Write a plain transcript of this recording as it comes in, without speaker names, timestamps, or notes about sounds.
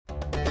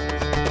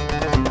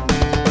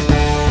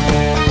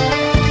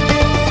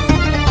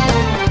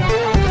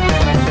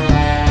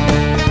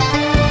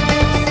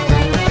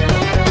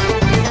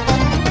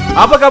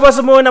Apa khabar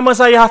semua? Nama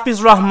saya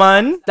Hafiz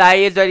Rahman.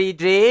 Saya dari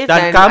Idris.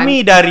 Dan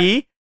kami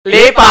dari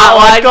Lepak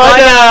One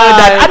Korner.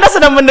 Dan anda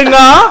sedang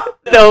mendengar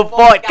The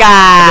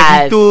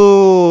Podcast. Begitu.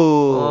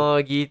 Oh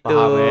gitu.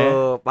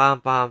 Faham.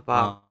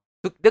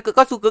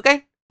 Kau suka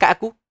kan kat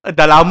aku?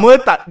 Dah lama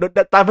tak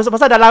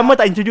pasal dah lama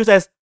tak introduce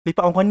as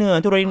Lepak One Korner.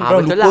 Nanti orang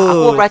lupa. Betul lah,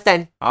 aku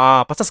perasan.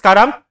 Pasal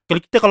sekarang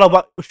kita kalau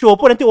buat show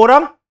pun nanti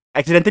orang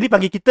accidentally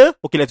panggil kita,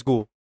 okay, let's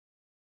go.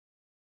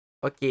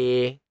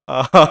 Okay.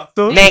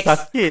 So next.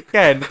 Susah sikit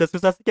kan.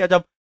 Susah sikit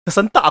macam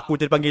tersentak aku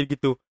jadi panggil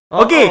gitu.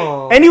 Okay,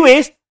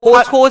 anyways,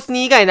 Host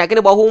ni kan nak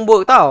kena buat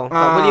homework tau.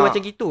 Tak boleh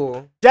macam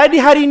gitu.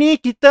 Jadi hari ni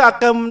kita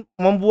akan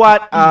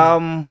membuat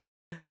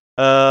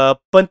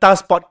pentas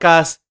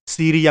podcast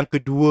siri yang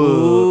kedua.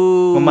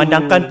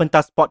 Memandangkan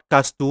pentas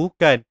podcast tu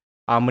kan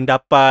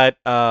mendapat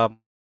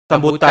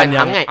sambutan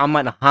yang hangat.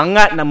 Amat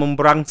hangat dan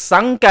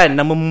memberangsangkan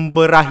dan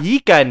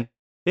memberahikan.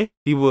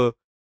 Tiba.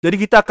 Jadi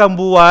kita akan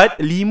buat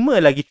 5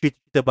 lagi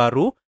cerita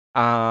baru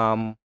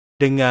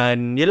dengan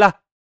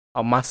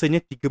masanya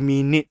 3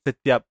 minit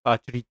setiap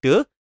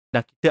cerita.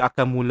 Dan kita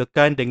akan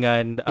mulakan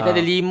dengan kita ada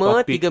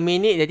 5, 3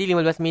 minit, jadi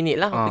 15 minit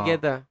lah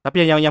kita.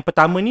 Tapi yang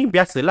pertama ni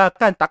biasalah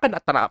kan. Takkan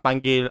tak nak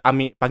ambil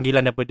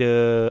panggilan daripada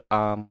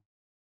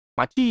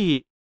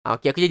makcik.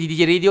 Okay, aku jadi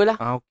DJ radio lah.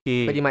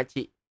 Okay. Daripada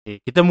makcik. Okay,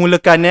 kita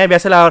mulakan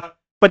biasalah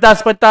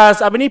pentas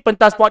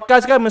pentas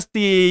podcast kan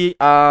mesti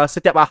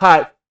setiap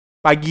Ahad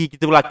pagi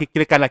kita pula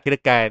kirakan.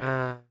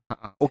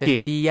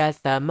 Okay. Setia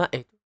sama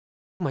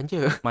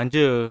manja.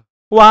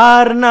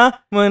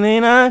 Warna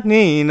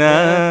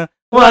menina-nina.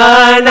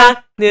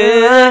 Warna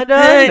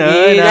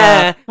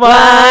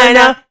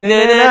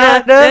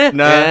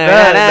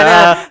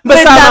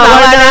bersama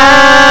Warna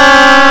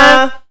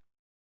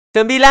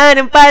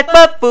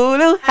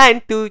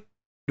 94.7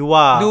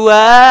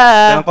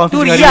 2.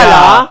 Tu Ria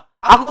lah.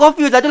 Aku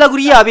confused lah. Tu lagu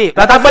Ria, babe.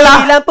 Tak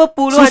apalah.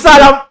 90.7.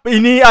 Susah lah.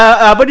 Ini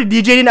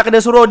DJ ni nak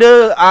kena suruh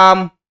dia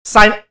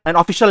sign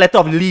an official letter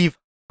of leave.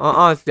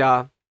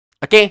 Siap.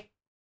 Okay,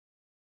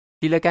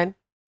 silakan.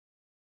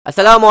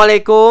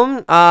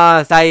 Assalamualaikum.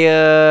 Saya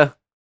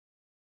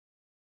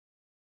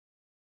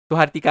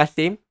Suharti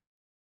Kasim.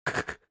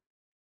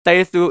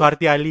 Saya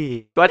Suharti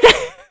Ali. Suharti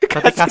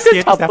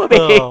Kasim siapa?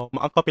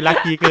 Mak kau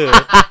pelaki ke?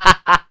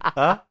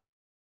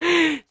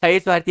 Saya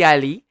Suharti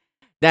Ali.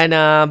 Dan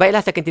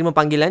baiklah, saya akan terima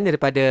panggilan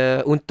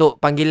daripada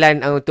untuk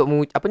panggilan untuk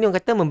orang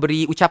kata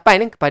memberi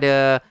ucapan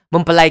kepada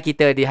mempelai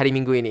kita di hari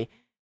Minggu ini.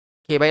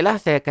 Okay, baiklah,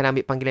 saya akan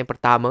ambil panggilan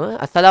pertama.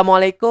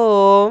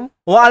 Assalamualaikum.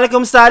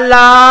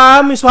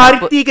 Waalaikumsalam.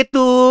 Suharti ke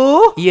tu?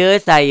 Ya,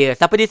 saya.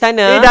 Siapa di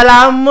sana? Dah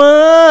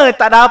lama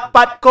tak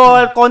dapat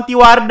call Konti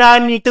Warna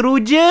ni.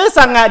 Teruja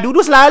sangat. Dulu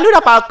selalu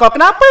dapat call.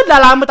 Kenapa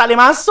dah lama tak boleh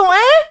masuk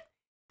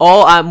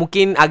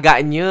mungkin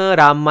agaknya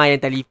ramai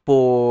yang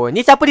telefon.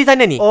 Ni siapa di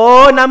sana ni?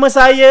 Nama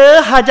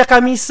saya Hajah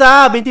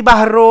Kamisa binti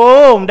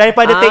Bahrom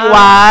daripada Take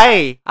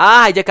Y.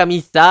 Hajah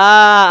Kamisa.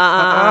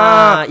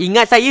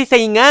 Ingat saya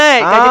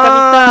ingat Hajah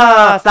Kamisa.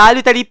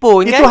 Selalu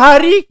telefon kan? Itu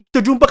hari kita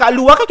jumpa kat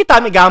luar kan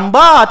kita ambil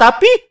gambar.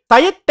 Tapi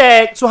saya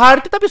tag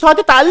Suharti tapi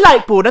Suharti tak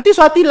like pun. Nanti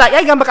Suharti like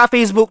gambar kat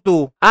Facebook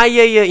tu.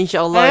 Ya,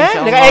 insyaAllah.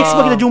 Dekat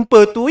expo kita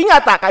jumpa tu.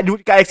 Ingat tak kat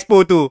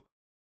expo tu?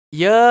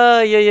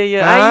 Ya.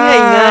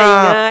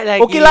 Ingat lagi.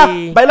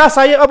 Okeylah. Baiklah,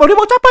 saya boleh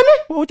buat ucapan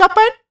ni?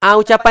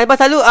 Ucapan apa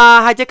selalu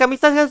Hajah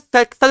Kamisa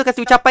selalu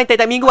kasih ucapan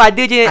tiap-tiap minggu.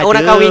 Ada je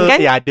orang kahwin kan?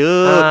 Ya, ada.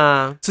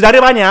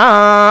 Saudara banyak.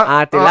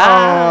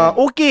 Itulah.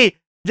 Okey.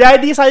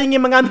 Jadi saya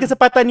ingin mengambil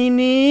kesempatan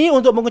ini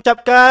untuk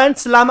mengucapkan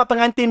selamat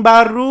pengantin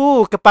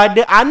baru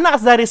kepada anak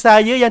saudara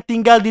saya yang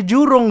tinggal di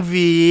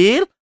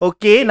Jurongville.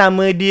 Okey,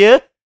 nama dia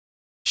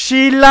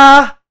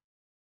Sheila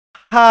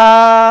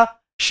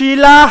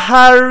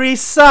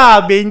Harisa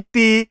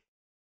binti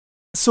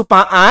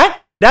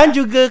Supaat, dan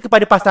juga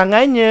kepada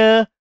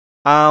pasangannya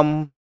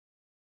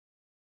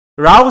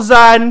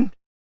Rauzan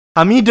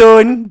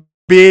Hamidun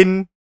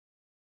bin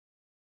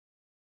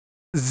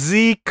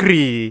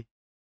Zikri.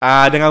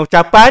 Dengan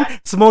ucapan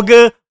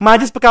semoga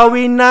majlis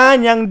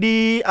perkahwinan yang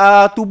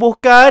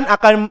ditubuhkan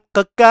akan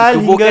kekal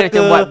hingga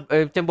ke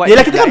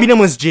yelah, kita kan bina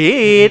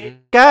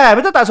masjid kan,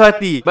 betul tak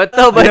Suharti?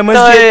 Betul bina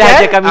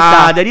masjid kan?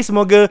 Jadi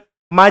semoga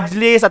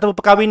majlis atau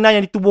perkahwinan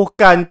yang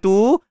ditubuhkan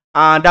tu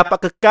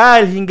dapat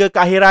kekal hingga ke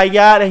akhir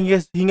hayat dan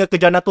hingga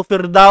ke Jannatul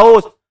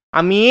Firdaus.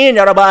 Amin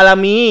ya rabbal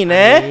alamin.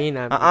 Amin.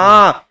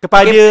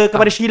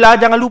 Kepada Sheila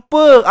jangan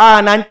lupa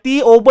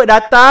nanti Obert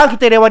datang,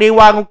 kita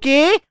rewang-rewang,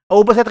 okey?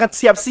 Obert saya tengah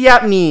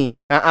siap-siap ni.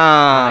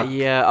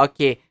 Ya,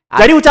 okey.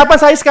 Jadi ucapan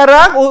saya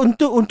sekarang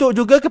untuk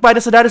juga kepada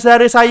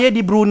saudara-saudara saya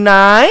di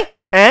Brunei,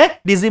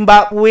 di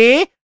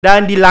Zimbabwe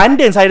dan di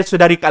London. Saya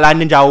saudari kat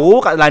London, jauh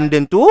kat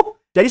London tu.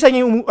 Jadi saya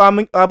ingin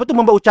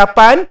membuat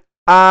ucapan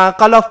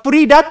kalau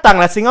free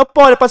datanglah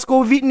Singapura lepas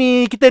Covid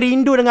ni. Kita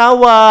rindu dengan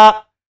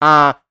awak.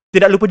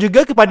 Tidak lupa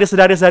juga kepada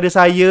saudara-saudara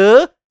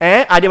saya,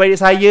 adik-adik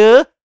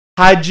saya,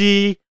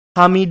 Haji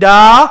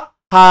Hamidah,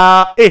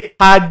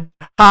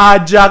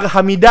 Hajar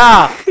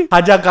Hamidah,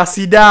 Hajar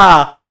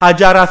Qasidah,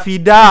 Hajar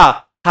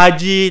Rafidah,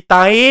 Haji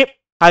Taib,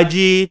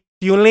 Haji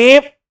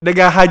Tulip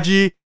dengan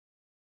Haji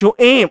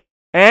Shu'ib.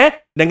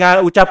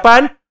 dengan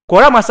ucapan,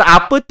 korang masak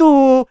apa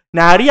tu?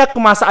 Hari aku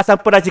masak asam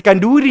peracikan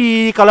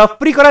duri. Kalau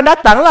free korang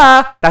datang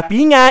lah.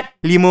 Tapi ingat,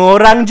 5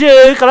 orang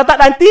je. Kalau tak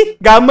nanti,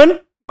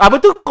 government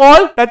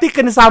call, nanti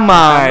kena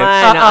saman.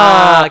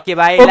 Okay,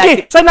 baiklah.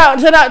 Okay, saya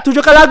nak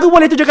tujukan lagu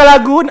boleh? Tujukan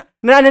lagu.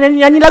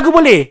 Nyanyi lagu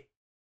boleh?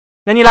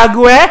 Nyanyi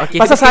lagu Okay,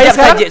 pasal saya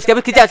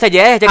sekarang kejap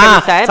saja jangan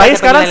risau. Saya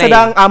sekarang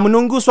sedang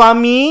menunggu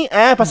suami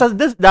pasal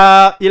dia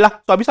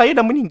suami saya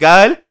dah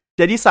meninggal.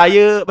 Jadi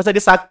saya pasal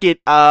dia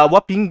sakit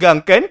buah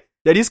pinggang kan.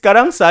 Jadi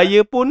sekarang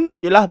saya pun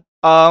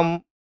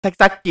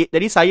sakit.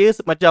 Jadi saya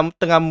macam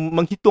tengah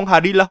menghitung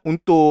hari lah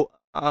untuk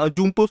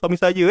jumpa suami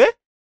saya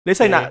Jadi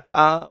saya nak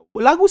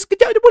lagu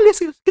sekejap je boleh?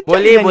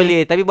 Sekejap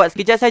boleh. Tapi buat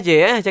sekejap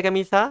saja jangan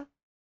misah.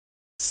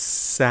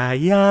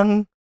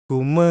 Sayang, ku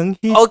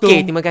menghitung.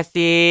 Okey, terima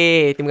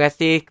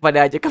kasih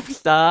kepada Ajakan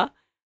Pisa.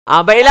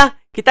 Baiklah,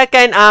 kita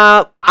akan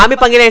ambil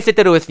panggilan yang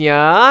seterusnya.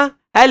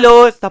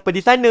 Hello, siapa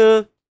di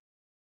sana?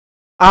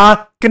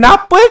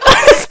 Kenapa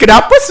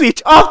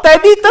switch off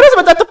tadi? Terus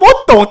macam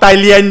terpotong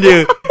talian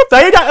dia.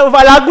 Saya nak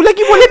buat lagu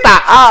lagi boleh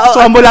tak?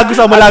 Sambung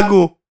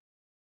lagu.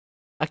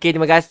 Okey,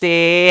 terima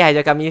kasih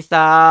Ajakan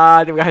Misa.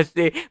 Terima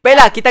kasih.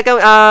 Baiklah,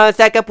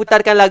 saya akan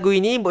putarkan lagu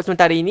ini buat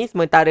sementara ini.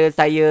 Sementara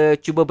saya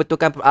cuba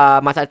betulkan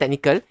masalah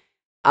teknikal.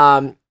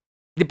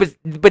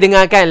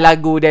 Diperdengarkan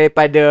lagu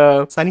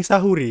daripada Sani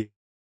Sahuri.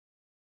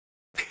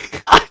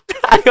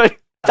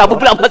 Siapa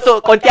pula masuk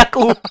konti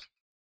aku?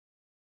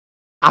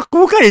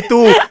 Aku kan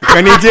itu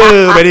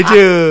manager.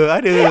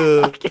 Ada.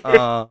 Okay.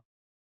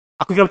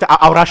 Aku kira macam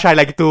Aura Shai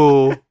lah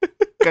gitu.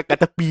 Kat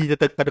tepi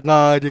tak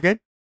dengar je kan.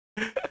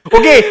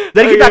 Okay,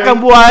 jadi kita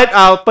akan buat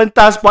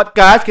pentas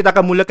podcast. Kita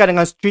akan mulakan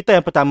dengan cerita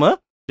yang pertama.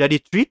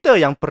 Jadi cerita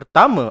yang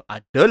pertama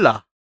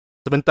adalah,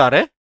 sebentar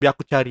biar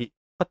aku cari.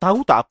 Kau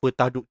tahu tak apa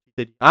tajuk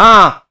cerita ni?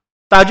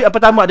 Tajuk yang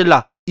pertama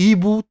adalah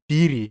Ibu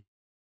Tiri.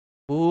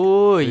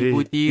 Ibu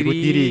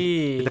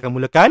tiri. Kita akan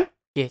mulakan.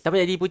 Okay, siapa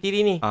jadi ibu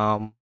tiri ni?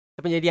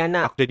 Siapa jadi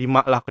anak? Aku jadi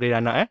mak lah, aku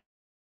jadi anak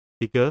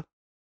 3,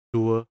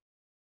 2.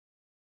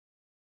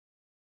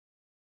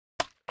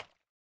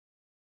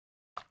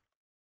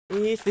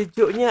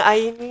 Sejuknya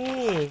air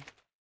ni.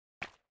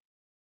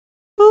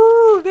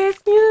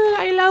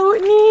 Bestnya air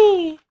laut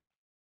ni.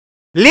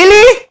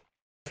 Lily!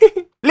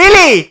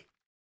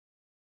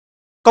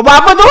 Kau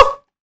buat apa tu?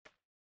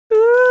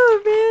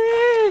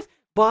 Best.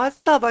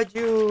 Basah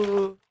baju.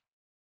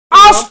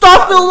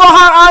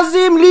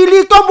 Astaghfirullahalazim,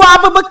 Lily, kau buat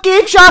apa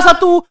berkicau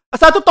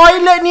satu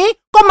toilet ni?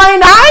 Kau main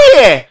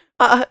air?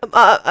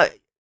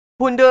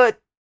 Bunda.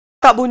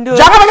 Tak bunda.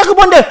 Jangan panggil aku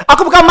bunda.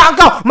 Aku bukan mak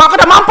kau. Mak kau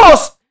dah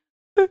mampus.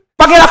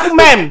 Panggil aku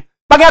ma'am.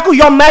 Panggil aku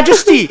Your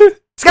Majesty.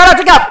 Sekarang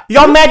cakap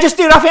Your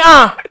Majesty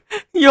Rafi'ah.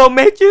 Your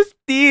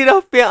Majesty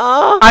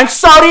Rafi'ah. I'm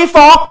sorry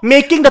for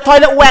making the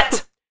toilet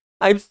wet.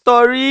 I'm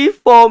sorry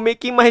for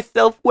making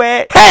myself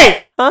wet.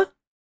 Hey!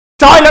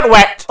 Toilet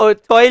wet.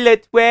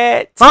 Toilet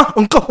wet.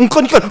 Engkau ni kau.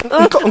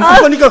 Aku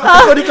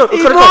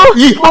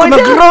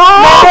nak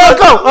gerak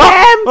kau.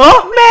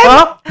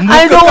 Ma'am.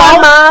 I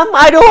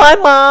don't want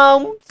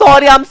mom.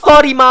 I'm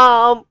sorry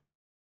mom.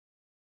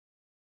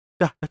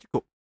 Dah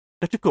cukup.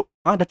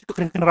 Dah cukup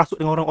kena rasuk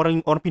dengan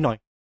orang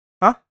Pinoy.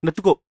 Dah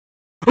cukup.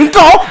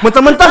 Engkau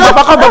mentang-mentang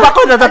bapak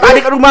kau dah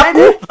tarik kat rumah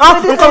aku.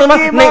 Engkau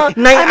memang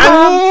naik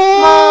angin.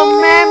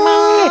 Mama.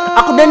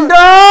 Aku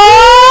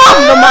dendam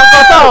sama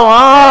kau tau.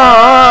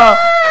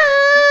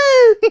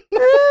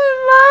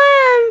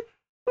 Mam.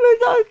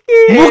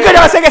 Sakit. Muka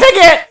dah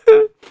sakit-sakit.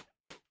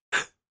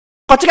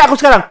 Kau cakap aku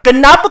sekarang,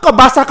 kenapa kau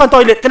basahkan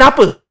toilet?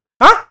 Kenapa?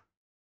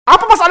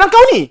 Apa masalah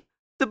kau ni?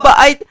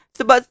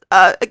 Sebab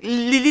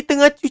Lily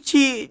tengah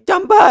cuci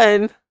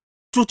jamban.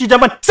 Cuci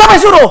jamban? Siapa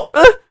yang suruh?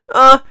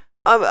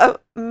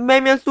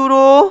 Ma'am yang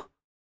suruh.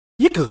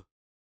 Ya ke?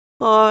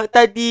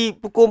 Tadi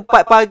pukul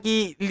 4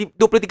 pagi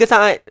 23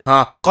 saat.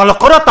 Kalau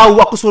kau dah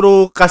tahu aku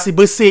suruh kasih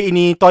bersih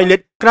ini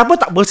toilet,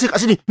 kenapa tak bersih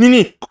kat sini?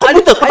 Ni. Kau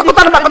buta? Kau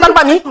tak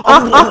nampak ni?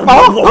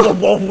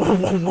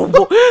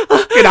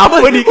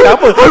 Kenapa ni?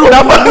 Kenapa?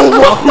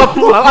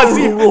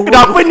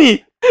 Kenapa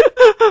ni?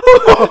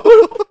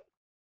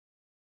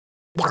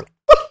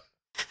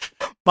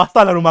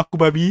 Basahlah rumah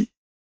aku, babi.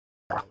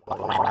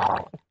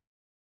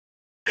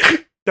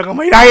 Jangan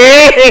main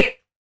air.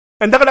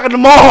 Anda kena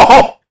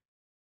moh.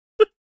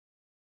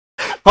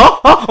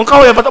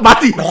 Engkau yang patut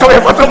mati.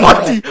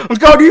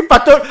 Engkau ni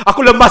patut aku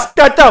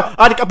lemaskan tau.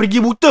 Dekat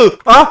pergi buta.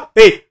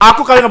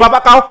 Aku kahwin dengan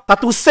bapak kau,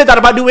 1 sen tak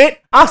dapat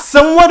duit.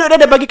 Semua duit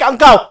dia bagi kat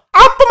engkau.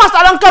 Apa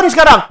masalah engkau ni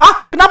sekarang?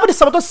 Kenapa dia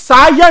sebab tu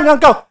sayang dengan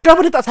kau?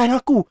 Kenapa dia tak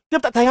sayang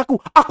aku?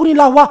 Aku ni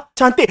lawa,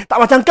 cantik,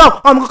 tak macam kau.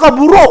 Muka kau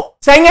buruk,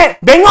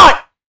 sengit,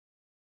 bengot.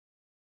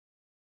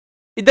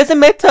 It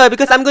doesn't matter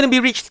because I'm going to be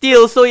rich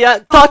still. So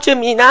yeah, torture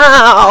me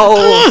now.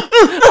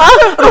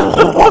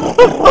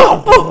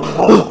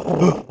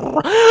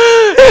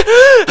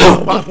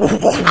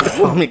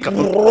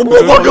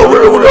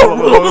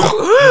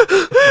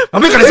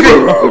 Ambil kali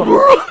sekali.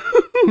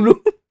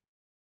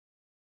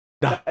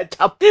 Dah.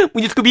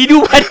 Punya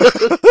Scooby-Doo kan.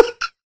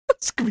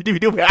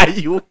 Scooby-Doo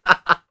Melayu.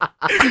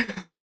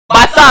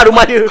 Basah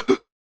rumah dia.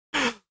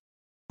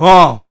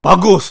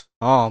 Bagus.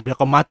 Biar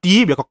kau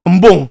mati, biar kau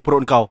kembung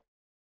perut kau.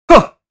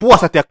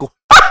 Puas hati aku.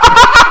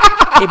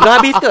 Belum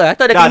habis ke?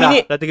 Atau ada 3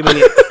 minit? Dah 3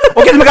 minit.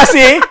 Okey, terima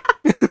kasih.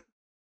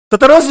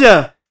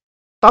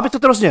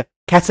 Seterusnya,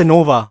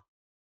 Casanova.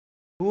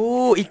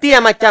 Itu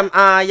yang macam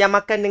yang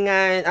makan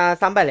dengan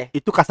sambal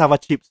Itu cassava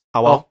chips.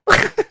 Awak.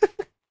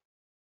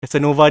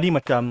 Casanova ni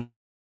macam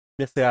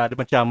biasa dia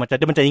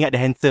macam ingat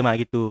dia handsome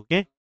gitu,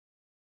 okey?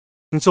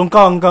 So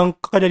kau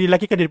dari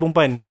lelaki ke dari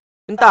perempuan?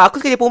 Entah, aku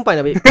suka dia perempuan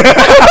lah, babe.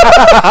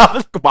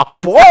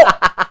 Kebapok.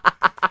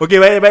 Okey,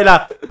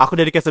 baiklah. Aku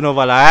dari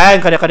Casanova lah kan.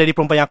 Kadang-kadang dari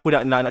perempuan yang aku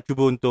nak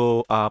cuba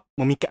untuk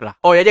memikat lah.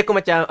 Jadi aku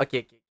macam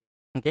okey.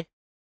 Okay,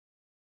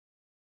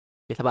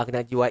 sabar, aku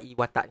nak jiwai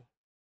watak ni.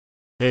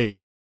 Hey.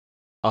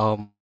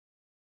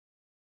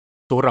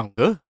 Seorang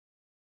ke?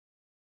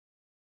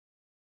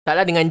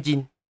 Taklah dengan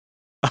jin.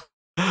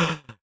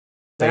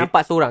 Kau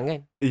nampak seorang kan?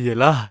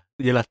 Iyalah,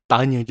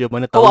 tanya je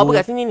mana Kau tahu. buat apa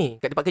kat sini ni?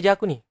 Kat tempat kerja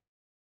aku ni?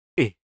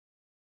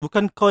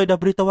 Bukan kau dah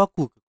beritahu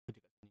aku ke?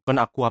 Kau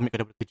nak aku ambil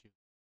kau daripada kerja.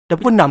 Dah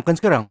pukul 6 kan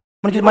sekarang?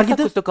 Mana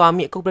kita? Aku suka kau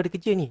ambil kau daripada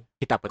kerja ni.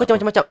 Tak apa. Kau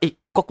macam-macam.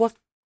 Kau keluar.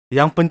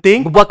 Yang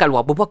penting Berbual kat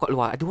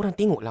luar. Ada orang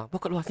tengok lah.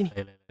 Berbual kat luar sini.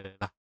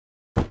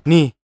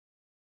 Ni.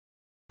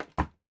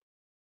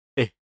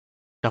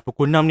 Dah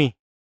pukul 6 ni.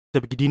 Kita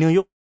pergi dinner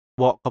yuk.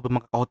 Bawa kau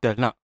pergi makan kat hotel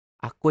nak?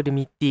 Aku ada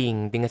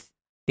meeting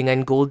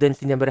dengan Golden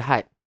Sdn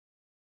Bhd.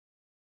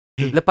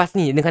 Lepas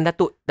ni dengan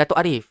Datuk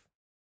Arif.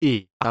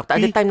 Aku tak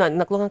ada time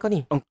nak keluar dengan kau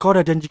ni. Engkau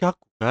dah janji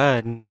aku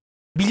kan?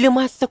 Bila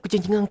masa aku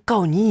janji dengan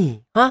kau ni?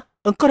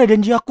 Engkau dah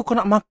janji aku kau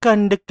nak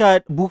makan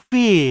dekat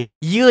buffet.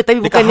 Ya,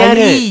 tapi dekat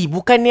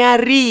bukan ni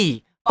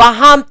hari.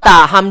 Faham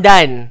tak,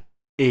 Hamdan?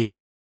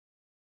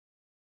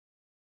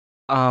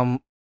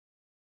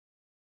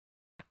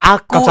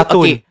 Aku Kam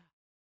Satun. Okay.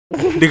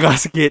 Dengar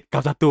sikit,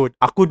 Kam Satun.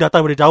 Aku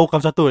datang dari jauh,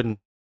 Kam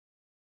Satun.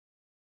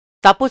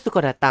 Siapa suka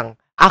kau datang?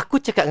 Aku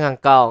cakap dengan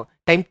kau.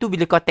 Time tu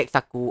bila kau text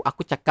aku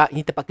cakap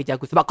ini tempat kerja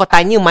aku. Sebab kau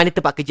tanya mana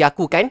tempat kerja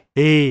aku kan?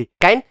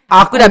 Kan?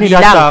 Aku dah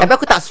bilang datang. Tapi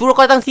aku tak suruh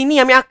kau datang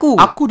sini ambil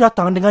aku. Aku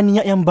datang dengan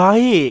niat yang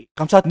baik,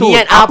 Kam Satun.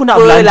 Niat aku nak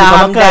belanja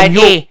kau makan.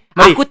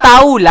 Aku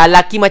tahulah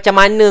laki macam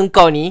mana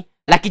kau ni.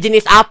 Laki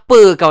jenis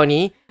apa kau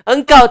ni.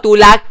 Engkau tu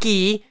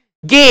laki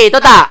gay,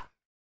 tahu tak?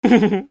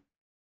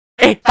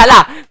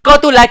 Salah.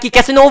 Kau tu laki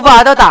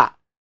Casanova, tahu tak?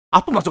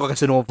 Apa maksud kau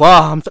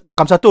Casanova,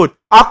 Kam Satun?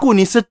 Aku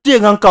ni setia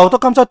dengan kau,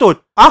 tau Kam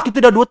Satun.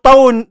 Kita dah 2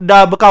 tahun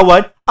dah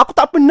berkawan. Aku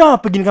tak pernah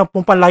pergi dengan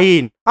perempuan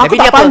lain. Aku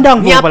tak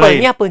pandang perempuan lain.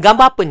 Ni apa?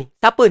 Gambar apa ni?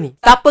 Siapa ni?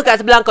 Siapa kat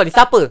sebelah kau ni?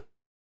 Siapa?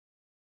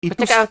 Itu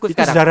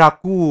saudara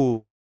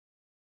aku.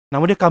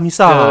 Nama dia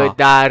Kamisa.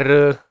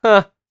 Saudara.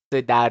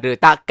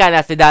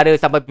 Takkanlah saudara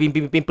sampai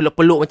pimpin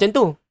peluk-peluk macam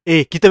tu.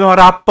 Kita memang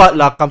rapat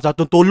lah, Kam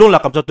Satun. Tolonglah,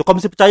 Kam Satun. Kau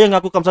mesti percaya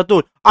dengan aku, Kam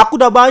Satun. Aku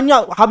dah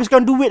banyak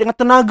habiskan duit dengan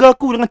tenaga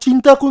aku, dengan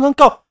cinta aku dengan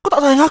kau. Kau tak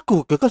sayang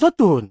aku ke, Kam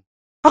Satun?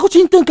 Aku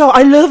cinta kau.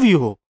 I love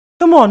you.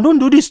 Come on, don't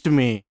do this to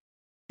me.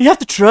 You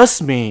have to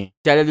trust me.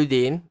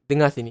 Jalaluddin,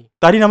 dengar sini.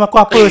 Tadi nama aku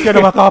apa?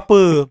 Sekarang nama aku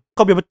apa?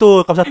 Kau biar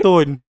betul, Kam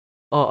Satun.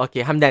 Okay.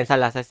 Hamdan,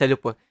 salah. Saya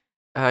lupa.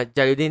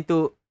 Jalaluddin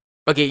tu...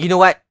 Okay, you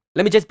know what?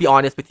 Let me just be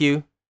honest with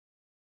you.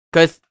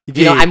 Because,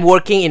 I'm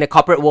working in a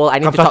corporate world. I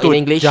need to talk in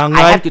English.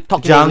 I have to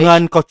talk in English.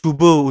 Jangan kau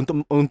cuba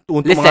untuk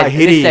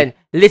mengakhiri.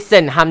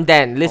 Listen,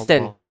 Hamdan.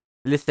 Listen.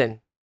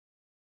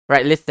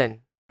 Right, listen.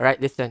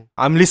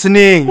 I'm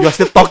listening. You are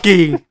still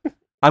talking.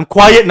 I'm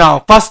quiet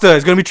now. Faster.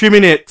 It's going to be 3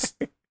 minutes.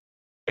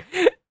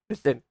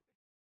 Listen.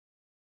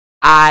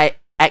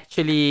 I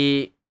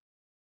actually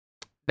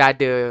dah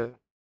ada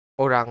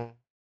orang.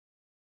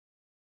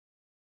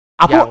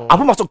 Apa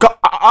maksud kau?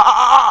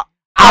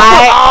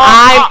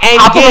 I'm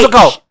engaged.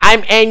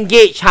 I'm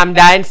engaged,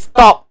 Hamdan.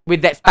 Stop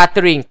with that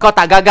stuttering. Kau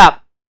tak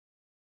gagap.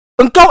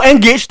 Engkau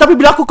engaged, tapi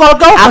bila aku call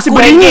kau masih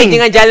beringin. Aku engaged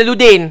dengan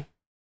Jalaluddin.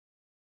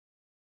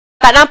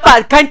 Tak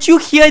nampak? Can't you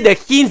hear the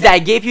hints that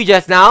I gave you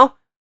just now?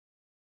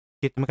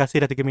 Okay, terima kasih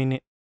dah 3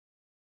 minit.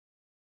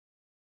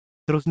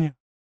 Terusnya.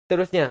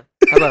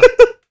 Apa?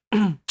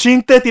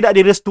 Cinta tidak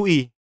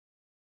direstui.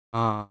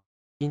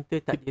 Cinta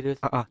tak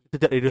direstui.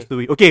 Cinta tak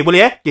direstui. Okay,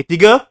 boleh Okay,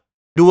 3,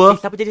 2.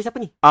 Siapa jadi siapa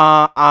ni?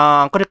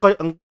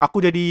 Aku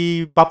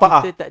jadi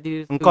bapa. Cinta tak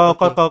direstui. Kau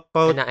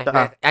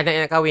anak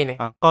yang nak kahwin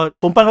kau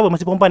perempuan ke apa?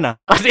 Masih perempuan lah.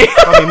 Masih.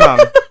 Kau memang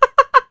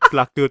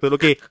kelaka tu.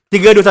 Okay,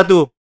 3, 2, 1.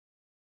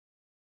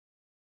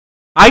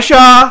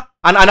 Aisyah,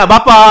 anak-anak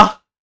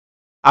bapa.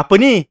 Apa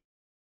ni?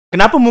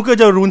 Kenapa muka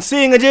jauh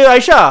runsing aja,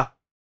 Aisyah?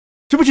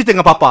 Cuba cerita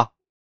dengan papa.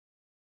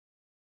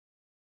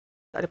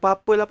 Tak ada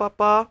apa-apa lah,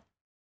 papa.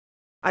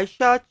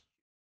 Aisyah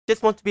just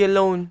want to be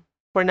alone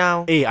for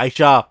now.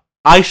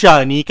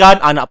 Aisyah ni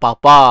kan anak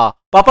papa.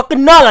 Papa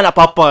kenal anak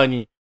papa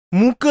ni.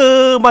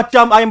 Muka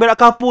macam ayam berak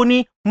kapur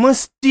ni,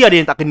 mesti ada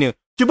yang tak kena.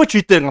 Cuba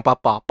cerita dengan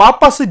papa.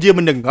 Papa sedia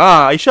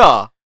mendengar,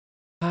 Aisyah.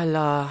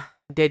 Alah,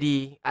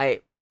 Daddy.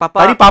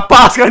 Papa. Tadi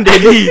papa, sekarang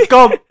Daddy.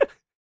 Kau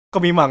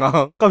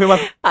memang.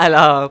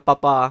 Alah,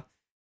 papa.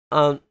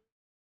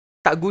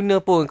 Tak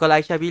guna pun kalau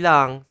Aisyah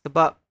bilang.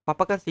 Sebab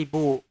papa kan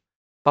sibuk.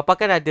 Papa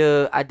kan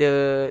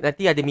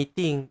nanti ada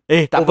meeting.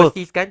 Tak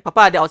overseas apa. Kan?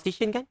 Papa ada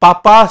outstation kan?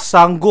 Papa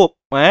sanggup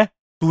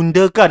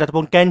tundakan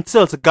ataupun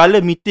cancel segala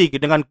meeting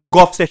dengan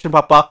golf session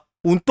Papa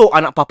untuk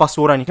anak Papa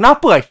seorang ni.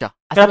 Kenapa Aisyah?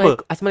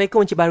 Kenapa?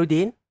 Assalamualaikum Encik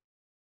Barudin.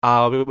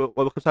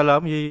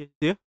 Waalaikumsalam.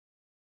 Ya.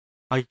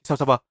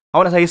 Sabar.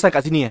 Awak nak saya sign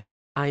kat sini Ya.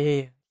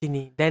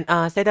 Sini. Dan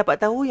saya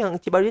dapat tahu yang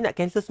Encik Barudin nak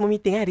cancel semua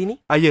meeting hari ni.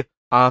 Ya.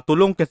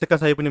 Tolong cancelkan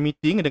saya punya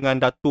meeting dengan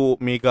Datuk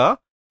Mega,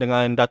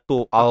 dengan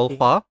Datuk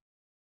Alpha.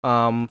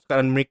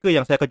 Sekarang mereka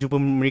yang saya akan jumpa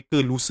mereka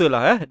lusa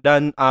lah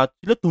Dan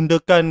sila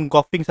tundakan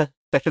golfing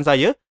session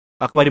saya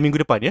kepada minggu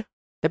depan ya.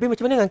 Tapi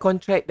macam mana dengan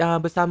kontrak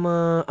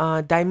bersama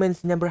Diamond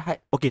Senyam Berhad?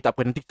 Okey, tak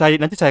apa.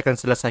 Nanti saya akan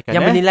selesaikan.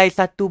 Yang bernilai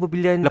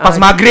 1 lepas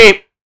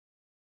maghrib.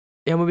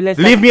 Yang bernilai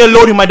Leave me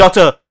alone with my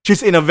daughter.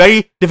 She's in a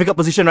very difficult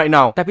position right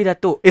now. Tapi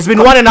Datuk, it's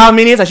been 1.5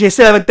 minutes and she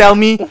still haven't tell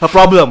me her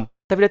problem.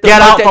 Tapi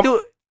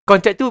Datuk,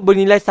 kontrak tu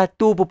bernilai 1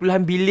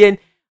 bilion.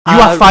 You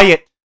are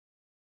fired.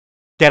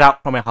 Get out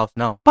from my house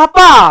now.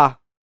 Papa!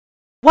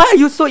 Why are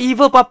you so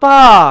evil,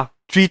 Papa?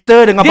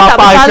 Cerita dengan dia Papa tak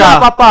bersalah,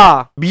 Aisyah. Papa.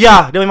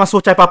 Biar dia memang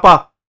socai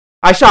Papa.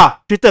 Aisyah,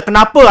 cerita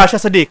kenapa Aisyah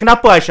sedih?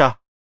 Kenapa Aisyah?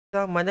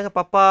 Mana kan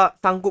Papa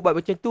sanggup buat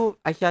macam tu?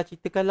 Aisyah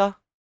ceritakanlah.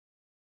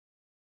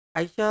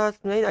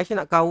 Sebenarnya Aisyah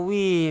nak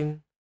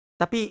kahwin.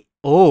 Tapi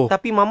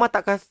Mama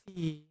tak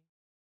kasih.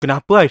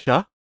 Kenapa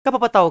Aisyah? Kan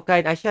Papa tahu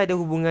kan Aisyah ada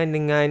hubungan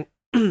dengan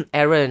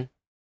Aaron.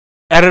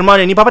 Aaron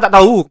mana ni? Papa tak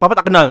tahu. Papa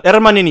tak kenal.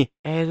 Aaron mana ni?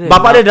 Aaron.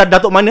 Bapak dia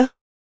Datuk mana?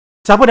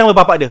 Siapa nama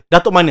bapak dia?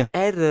 Datuk mana?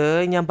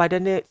 Aaron yang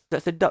badan dia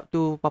sedap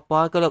tu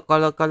Papa. Kalau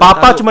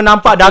Papa cuma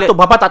nampak Datuk.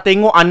 Papa tak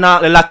tengok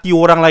anak lelaki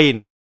orang lain.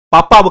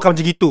 Papa bukan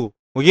macam gitu.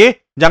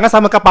 Okey? Jangan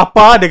samakan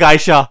Papa dengan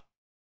Aisyah.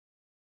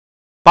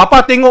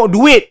 Papa tengok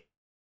duit.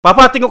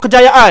 Papa tengok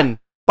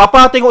kejayaan.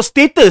 Papa tengok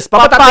status.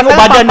 Papa tak tengok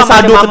badan dia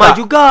sadu ke tak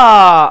juga.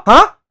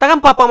 Takkan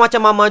Papa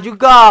macam Mama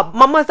juga.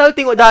 Mama selalu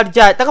tengok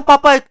darjat. Takkan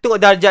Papa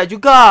tengok darjat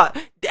juga.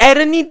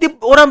 Aaron ni dia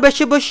orang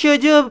besya-besya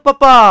je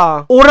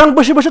Papa. Orang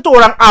besya-besya tu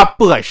orang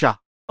apa Aisyah?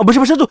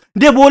 Besya-besya tu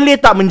dia boleh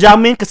tak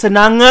menjamin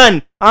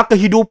kesenangan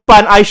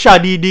kehidupan Aisyah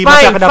di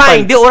masa akan datang?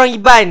 Fine. Dia orang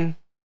Iban.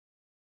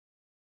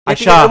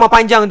 Aisyah rumah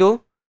panjang tu.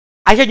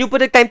 Aisyah jumpa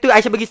dia time tu.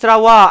 Aisyah pergi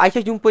Sarawak.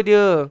 Aisyah jumpa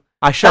dia.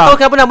 Aisyah. Tak tahu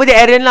kenapa nama dia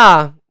Aaron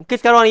lah. Mungkin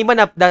sekarang orang Iban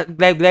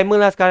dah glamour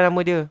lah sekarang nama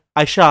dia.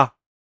 Aisyah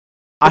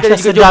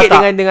sedar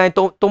tak dengan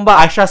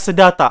tombak. Aisyah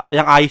sedar tak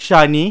yang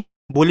Aisyah ni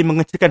boleh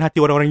mengecilkan hati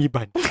orang-orang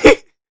Iban?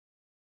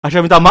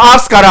 Aisyah minta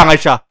maaf sekarang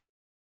Aisyah.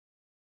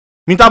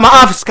 Minta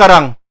maaf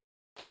sekarang.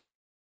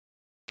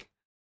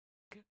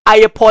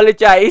 I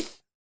apologize.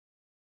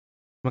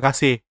 Terima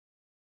kasih.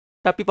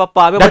 Tapi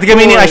Papa dah 3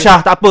 minit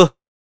Aisyah. Tak apa.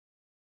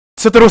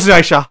 Seterusnya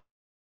Aisyah.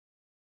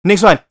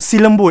 Next one. Si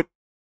lembut.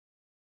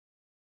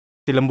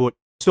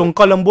 So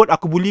kau lembut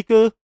aku bully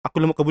ke? Aku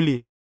lembut kau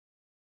bully?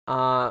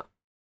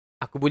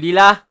 Aku bully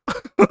lah.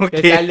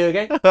 Okay. Kala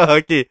kan.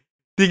 Okay.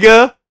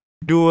 3,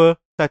 2,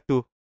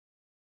 1.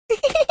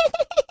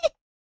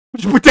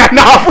 Macam putih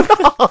anak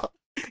pula.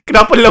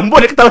 Kenapa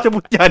lembut dia ketawa macam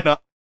putih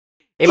anak?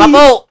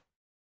 Papu,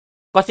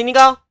 kau sini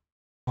kau.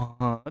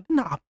 Dia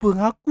nak apa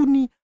dengan aku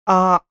ni?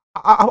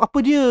 Apa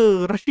dia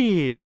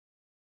Rashid?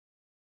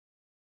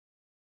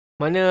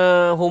 Mana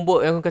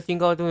homework yang aku kasih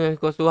kau tu, yang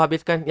kau suruh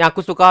habiskan, yang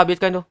aku suka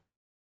habiskan tu?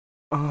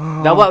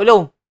 Dah buat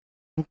belum?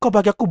 Kau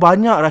bagi aku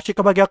banyak Rashid.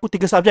 Kau bagi aku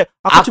 3 subjek.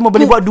 Aku cuma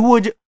boleh buat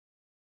 2 je.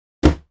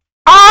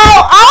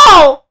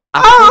 Au!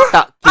 Aku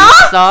tak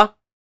kisah.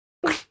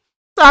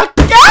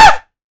 Sakit!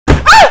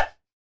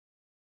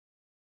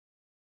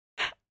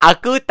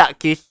 Aku tak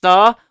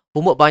kisah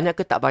homework banyak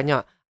ke tak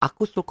banyak.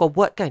 Aku suruh kau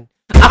buat kan?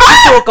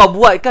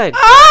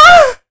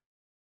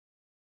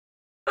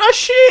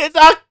 Rashid,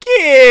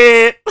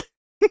 sakit.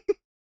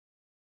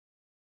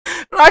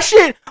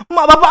 Rashid,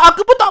 mak bapak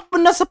aku pun tak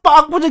pernah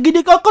sepak aku macam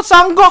gini. Kau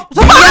sanggup?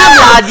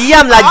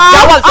 Diamlah.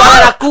 Jawab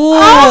soalan aku.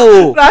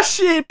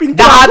 Rashid, pintu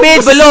dah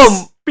habis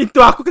belum? Pintu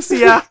aku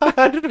kesian.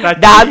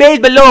 Dah habis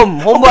belum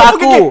homework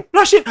aku?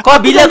 Rashid, kau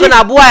bila kau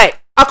nak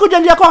buat? Aku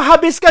janji aku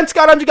habiskan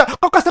sekarang juga.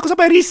 Kau kasih aku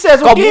sampai recess,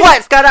 kau okay? Buat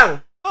sekarang.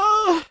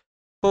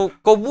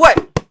 Kau buat.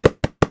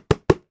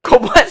 Kau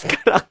buat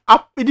sekarang.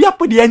 Ini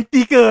apa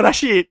DNT ke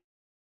Rashid?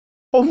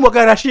 Homework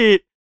kan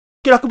Rashid?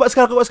 Okay, aku buat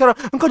sekarang.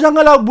 Engkau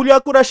janganlah bully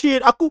aku Rashid.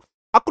 Aku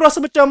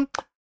rasa macam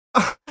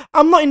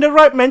I'm not in the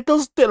right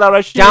mental state lah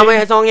Rashid. Jangan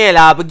banyak songel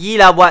lah.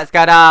 Pergilah buat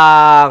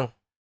sekarang.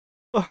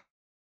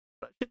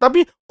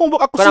 Tapi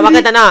homework aku kau nak makan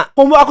tak nak?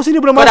 Homework aku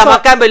sini belum masak. Kau dah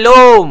makan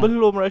belum?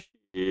 Belum Rashid.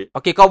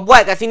 Okay, kau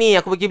buat kat sini.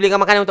 Aku pergi belikan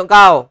makanan untuk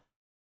kau.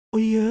 Oh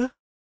ya?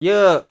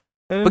 Ya.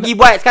 Pergi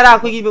buat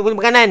sekarang. Aku pergi beli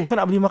makanan. Kau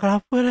nak beli makan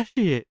apa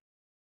Rashid?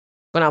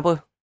 Kau nak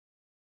apa?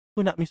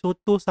 Aku nak mi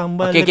soto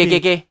sambal.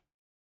 Okay.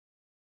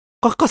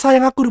 Kau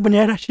sayang aku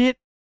rupanya Rashid.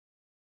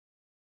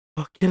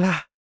 Okey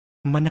lah.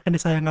 Mana kan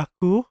dia sayang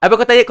aku? Apa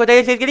kau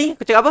tanya sekali?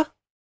 Kau cakap apa?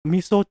 Mi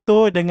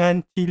soto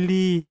dengan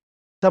cili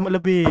sambal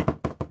lebih.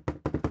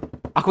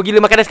 Aku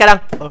gila makanan sekarang.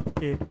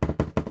 Okey.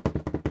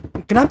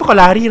 Kenapa kau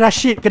lari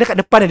Rashid? Kena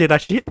kat depan ada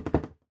Rashid.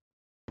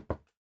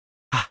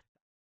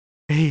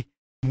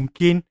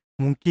 Mungkin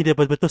dia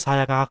betul-betul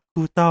sayang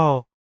aku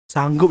tau.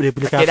 Sanggup dia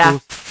belikan aku.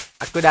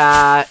 Aku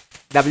dah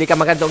belikan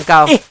makan untuk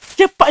kau.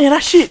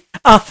 Cepatnya Rashid.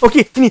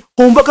 Okey, ini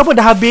homework kau pun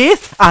dah habis.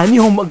 Ni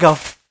homework kau.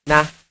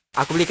 Nah,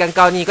 Aku belikan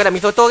kau ni. Kau nak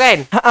mi soto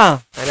kan? Ha.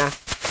 Nah.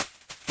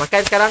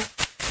 Makan sekarang.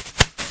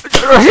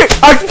 Adik.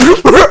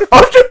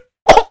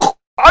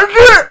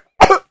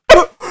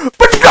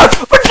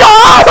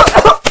 Pedas.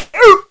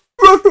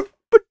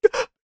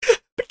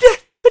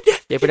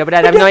 Okay,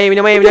 pedas. Dah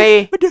minum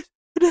air. Pedas.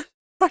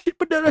 Rashid,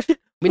 pedas Rashid.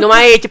 Minum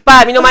air,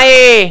 cepat minum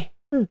air.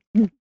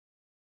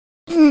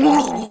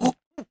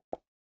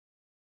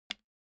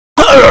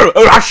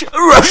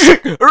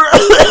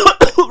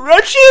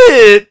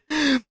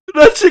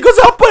 Rashid, kau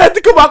siapa yang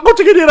tekan aku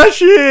macam ni,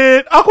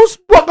 Rashid? Aku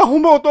buatkan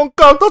humor untuk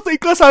kau. Kau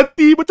seikhlas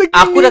hati macam ni.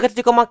 Aku dah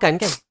kata kau makan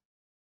kan?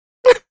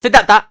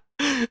 Sedap tak?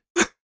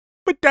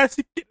 Pedas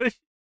sikit,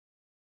 Rashid.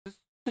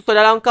 Tu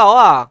dalam kau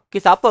lah.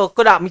 Okay, siapa?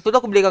 Kau nak mi soto,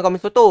 aku belikan kau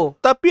mi soto.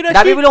 Tapi Rashid,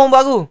 Dah habis belum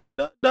buat aku?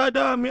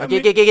 Dah ambil.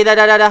 Okay,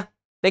 dah.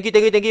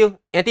 Thank you.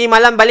 Nanti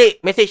malam balik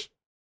message.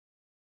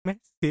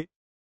 Mesej?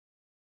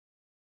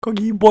 Kau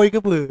giboy ke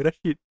apa,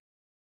 Rashid?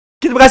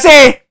 Terima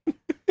kasih.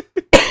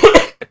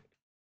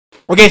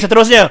 Okay,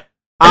 seterusnya.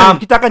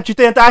 Kita akan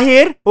cerita yang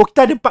terakhir.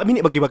 Kita ada 4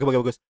 minit.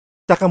 Bagus.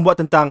 Kita akan buat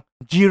tentang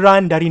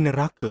jiran dari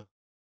neraka.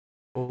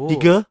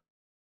 3,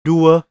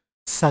 2,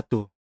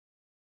 1.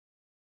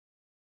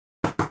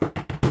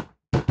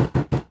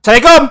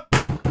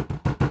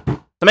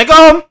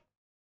 Assalamualaikum.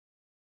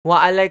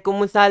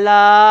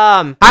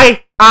 Waalaikumsalam.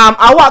 Hai,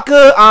 awak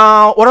ke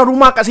orang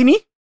rumah kat sini?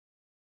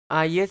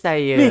 Ya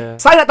saya. Ni,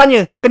 saya nak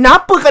tanya,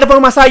 kenapa kat depan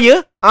rumah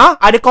saya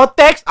ada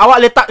konteks awak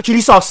letak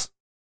chili sauce?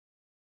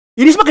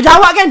 Ini semua kerja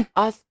awak kan?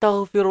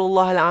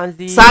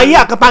 Astaghfirullahalazim.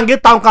 Saya akan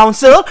panggil town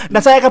council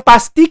dan saya akan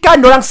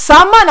pastikan diorang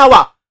saman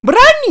awak.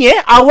 Berani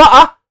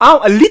awak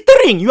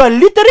littering. You are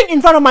littering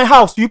in front of my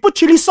house. You put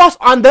chili sauce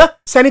on the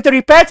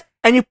sanitary pads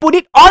and you put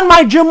it on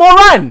my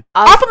jemuran.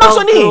 Apa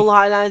maksud ni?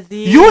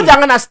 Astaghfirullahalazim. You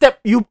jangan nak step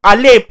you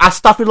alif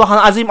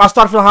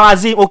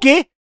astaghfirullahalazim,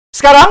 okay?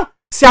 Sekarang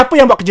siapa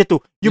yang buat kerja tu?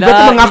 You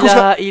better mengaku La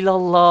ilaha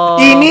illallah.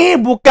 Ini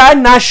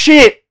bukan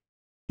nasyid.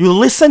 You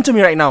listen to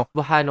me right now.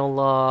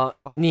 Subhanallah.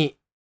 Ni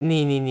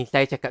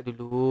saya cakap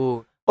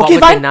dulu. Okay,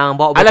 fine.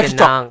 Bawa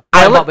bertenang.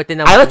 I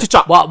like to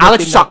chop. Bawa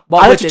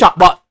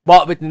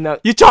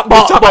bertenang. You chop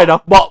right now.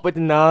 Bawa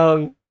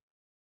bertenang.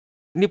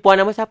 Ni puan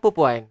nama siapa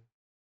puan?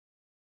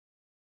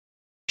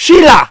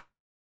 Sheila.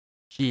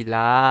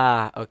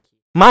 Okay.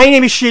 My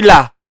name is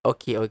Sheila.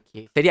 Okay.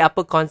 Tadi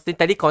apa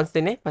Tadi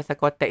constant pasal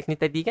konteks ni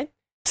tadi kan?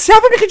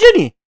 Siapa punya kerja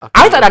ni?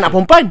 I tak ada anak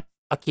perempuan.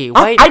 Okay,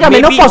 why? I dah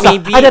menopause lah.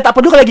 I dah tak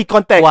perlu lagi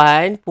konteks.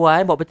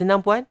 Puan, bawa bertenang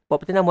puan.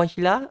 Puan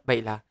Sheila.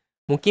 Baiklah.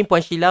 Mungkin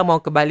Puan Sheila mau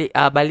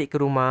balik ke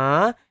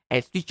rumah and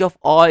switch off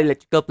all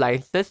electrical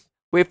appliances.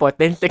 Wait for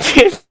 10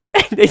 seconds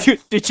and then you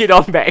switch it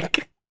on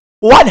back.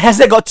 What has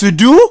that got to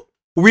do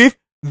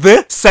with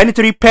the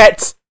sanitary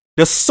pads?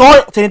 The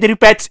soiled sanitary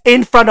pads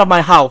in front of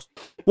my house.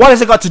 What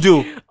has it got to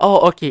do?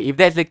 Oh, okay. If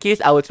that's the case,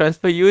 I will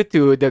transfer you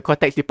to the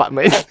context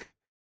department.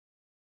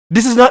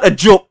 This is not a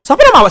joke.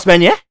 Siapa nama awak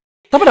sebenarnya?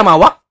 Siapa nama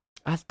awak?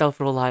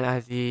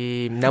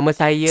 Astaghfirullahalazim. Nama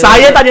saya...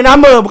 Saya tak ada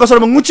nama. Bukan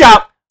suruh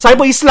mengucap. Saya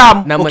pun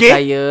Islam. Nama okay?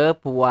 saya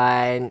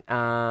Puan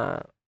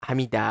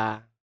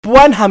Hamidah.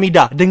 Puan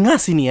Hamidah. Dengar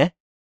sini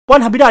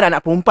Puan Hamidah ada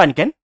anak perempuan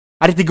kan?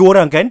 Ada 3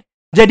 orang kan?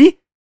 Jadi,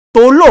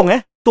 tolong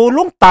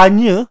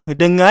tanya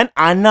dengan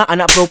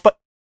anak-anak perempuan.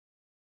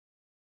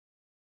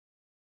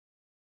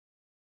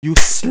 You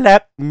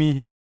slapped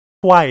me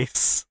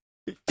twice.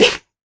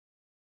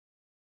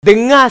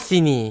 Dengar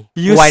sini,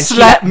 You Puan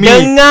slap Sheila. me.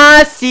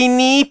 Dengar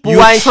sini, Puan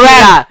You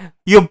Sheila.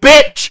 You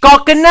bitch. Kau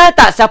kenal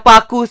tak siapa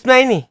aku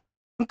sebenarnya ni?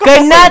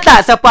 Kenal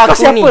tak siapa aku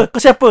ni? Kau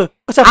siapa?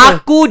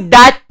 Aku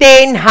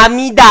Datin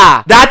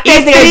Hamidah.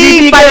 Datin dengan isteri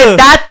gigi pada ke?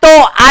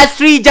 Dato'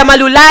 Asri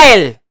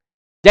Jamalulail.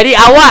 Jadi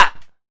awak,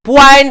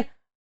 Puan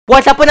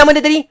siapa nama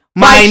dia tadi?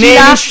 My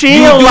name is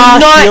Sheila.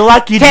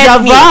 Sheila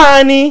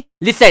Kijavani.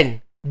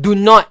 Listen, do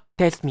not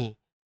test me.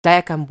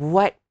 Saya akan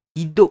buat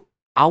hidup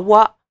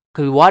awak,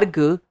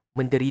 keluarga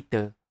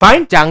menderita.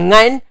 Fine.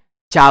 Jangan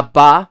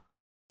cabar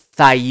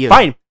saya.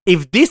 Fine.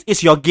 If this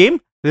is your game,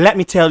 let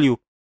me tell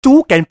you,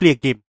 2 can play a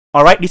game.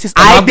 Alright, this is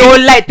I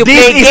don't like to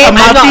play game. I'm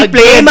not a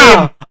multiplayer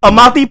game. A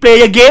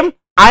multiplayer game.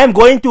 I am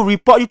going to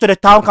report you to the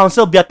town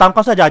council. Biar town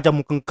council ajar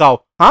muka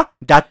kau.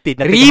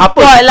 Datin.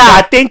 Report lah.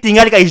 Datin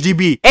tinggal dekat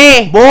HDB.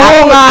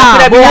 Bohong lah. Aku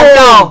dah bilang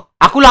kau.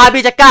 Aku lah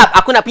habis cakap.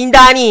 Aku nak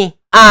pindah ni.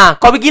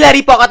 Kau pergilah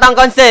report kat town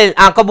council.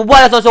 Kau berbual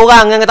lah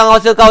seorang-seorang dengan town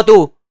council kau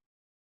tu.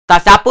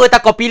 Tak siapa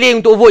tak kau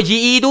pilih untuk vote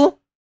GE tu.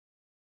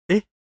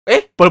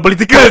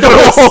 Political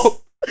terus.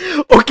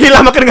 Okey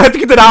lah, makan dengan hati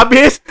kita dah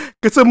habis.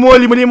 Kesemua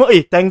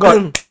 5-5. Thank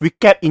God. We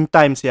kept in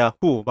time ya.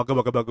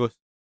 Bagus.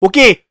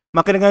 Okey,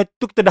 makan dengan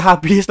itu kita dah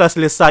habis lah,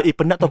 selesai.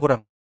 Penat tau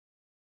korang?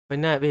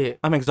 Penat, babe.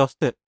 I'm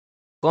exhausted.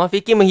 Korang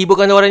fikir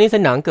menghiburkan orang ni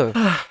senang ke?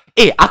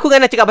 Aku kan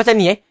nak cakap pasal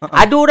ni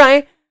Ada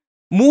orang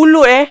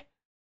mulut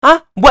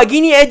buat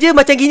gini aja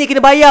macam gini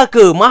kena bayar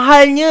ke?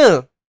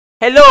 Mahalnya.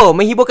 Hello,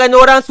 menghiburkan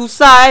orang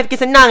susah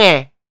fikir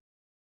senang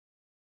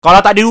Kalau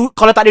tak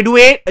ada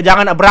duit,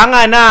 jangan nak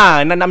berangan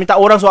lah. Nak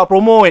minta orang suap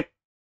promote.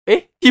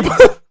 Tiba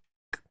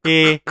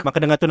Maka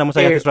dengan tu nama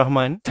saya Hafiz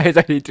Rahman.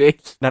 Saya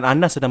Idris. Dan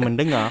anda sedang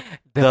mendengar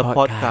The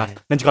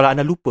Podcast. Dan jika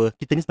anda lupa,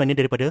 kita ni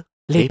sebenarnya daripada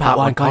Lepak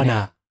One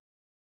Korner.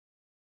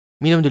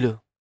 Minum dulu.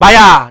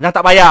 Bayar! Dah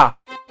tak bayar.